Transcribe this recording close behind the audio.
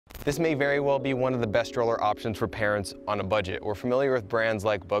This may very well be one of the best stroller options for parents on a budget. We're familiar with brands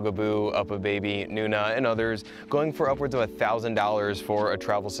like Bugaboo, Uppababy, Nuna, and others going for upwards of $1,000 for a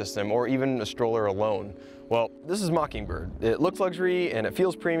travel system or even a stroller alone. Well, this is Mockingbird. It looks luxury and it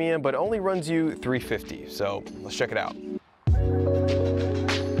feels premium, but it only runs you $350. So let's check it out.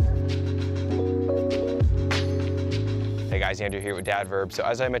 Hey guys, Andrew here with dad.verb. So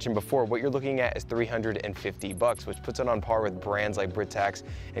as I mentioned before, what you're looking at is $350, which puts it on par with brands like Britax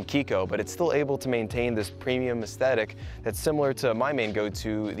and Kiko, but it's still able to maintain this premium aesthetic that's similar to my main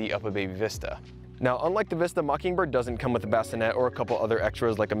go-to, the Uppababy Vista. Now, unlike the Vista, Mockingbird doesn't come with a bassinet or a couple other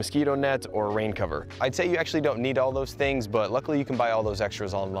extras like a mosquito net or a rain cover. I'd say you actually don't need all those things, but luckily you can buy all those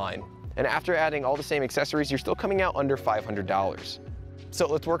extras online. And after adding all the same accessories, you're still coming out under $500. So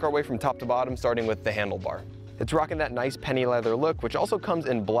let's work our way from top to bottom, starting with the handlebar. It's rocking that nice penny leather look, which also comes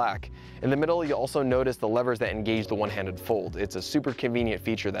in black. In the middle, you'll also notice the levers that engage the one-handed fold. It's a super convenient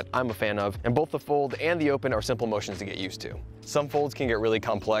feature that I'm a fan of, and both the fold and the open are simple motions to get used to. Some folds can get really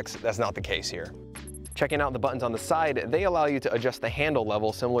complex. That's not the case here. Checking out the buttons on the side, they allow you to adjust the handle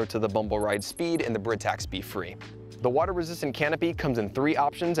level similar to the Bumble Ride Speed and the Britax Be Free. The water-resistant canopy comes in 3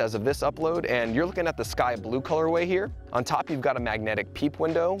 options as of this upload, and you're looking at the sky blue colorway here. On top, you've got a magnetic peep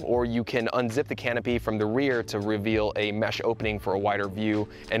window, or you can unzip the canopy from the rear to reveal a mesh opening for a wider view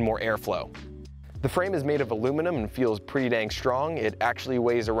and more airflow. The frame is made of aluminum and feels pretty dang strong. It actually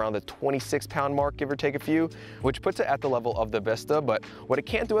weighs around the 26-pound mark, give or take a few, which puts it at the level of the Vista, but what it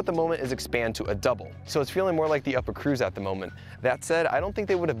can't do at the moment is expand to a double. So it's feeling more like the Upper Cruise at the moment. That said, I don't think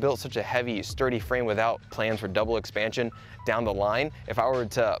they would have built such a heavy, sturdy frame without plans for double expansion down the line. If I were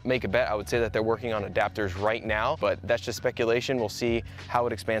to make a bet, I would say that they're working on adapters right now, but that's just speculation. We'll see how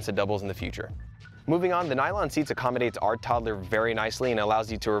it expands to doubles in the future. Moving on, the nylon seats accommodates our toddler very nicely and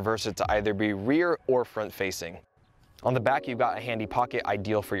allows you to reverse it to either be rear or front facing. On the back, you've got a handy pocket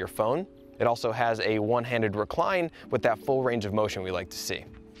ideal for your phone. It also has a one-handed recline with that full range of motion we like to see.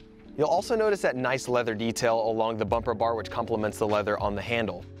 You'll also notice that nice leather detail along the bumper bar, which complements the leather on the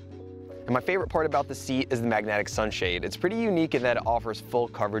handle. And my favorite part about the seat is the magnetic sunshade. It's pretty unique in that it offers full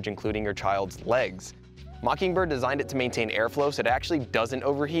coverage, including your child's legs. Mockingbird designed it to maintain airflow so it actually doesn't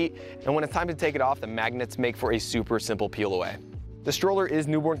overheat, and when it's time to take it off, the magnets make for a super simple peel away. The stroller is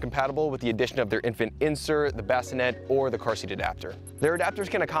newborn compatible with the addition of their infant insert, the bassinet, or the car seat adapter. Their adapters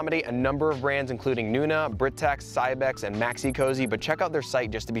can accommodate a number of brands including Nuna, Britax, Cybex, and Maxi-Cosi, but check out their site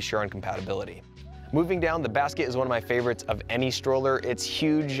just to be sure on compatibility. Moving down, the basket is one of my favorites of any stroller. It's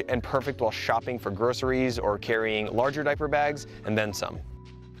huge and perfect while shopping for groceries or carrying larger diaper bags, and then some.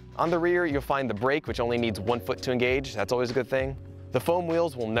 On the rear, you'll find the brake, which only needs 1 foot to engage. That's always a good thing. The foam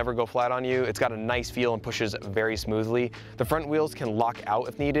wheels will never go flat on you. It's got a nice feel and pushes very smoothly. The front wheels can lock out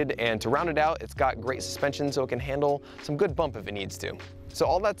if needed, and to round it out, it's got great suspension so it can handle some good bump if it needs to. So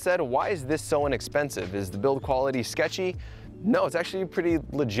all that said, why is this so inexpensive? Is the build quality sketchy? No, it's actually pretty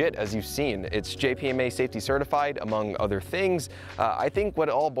legit, as you've seen. It's JPMA safety certified, among other things. I think what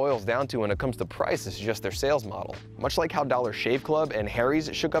it all boils down to when it comes to price is just their sales model. Much like how Dollar Shave Club and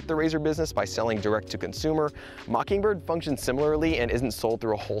Harry's shook up the razor business by selling direct to consumer, Mockingbird functions similarly and isn't sold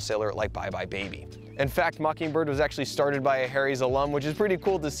through a wholesaler like Bye Baby. In fact, Mockingbird was actually started by a Harry's alum, which is pretty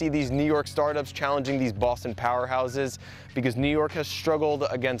cool to see these New York startups challenging these Boston powerhouses, because New York has struggled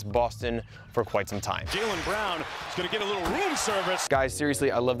against Boston for quite some time. Jaylen Brown is going to get a little room service. Guys,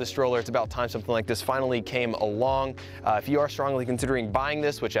 seriously, I love this stroller. It's about time something like this finally came along. If you are strongly considering buying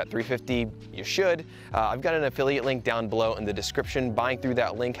this, which at $350 you should, I've got an affiliate link down below in the description. Buying through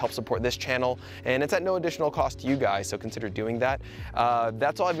that link helps support this channel, and it's at no additional cost to you guys, so consider doing that.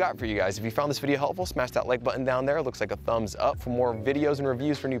 That's all I've got for you guys. If you found this video helpful, smash that like button down there. It looks like a thumbs up. For more videos and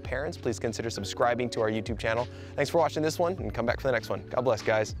reviews for new parents, please consider subscribing to our YouTube channel. Thanks for watching this one, and come back for the next one. God bless,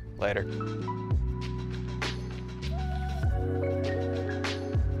 guys. Later.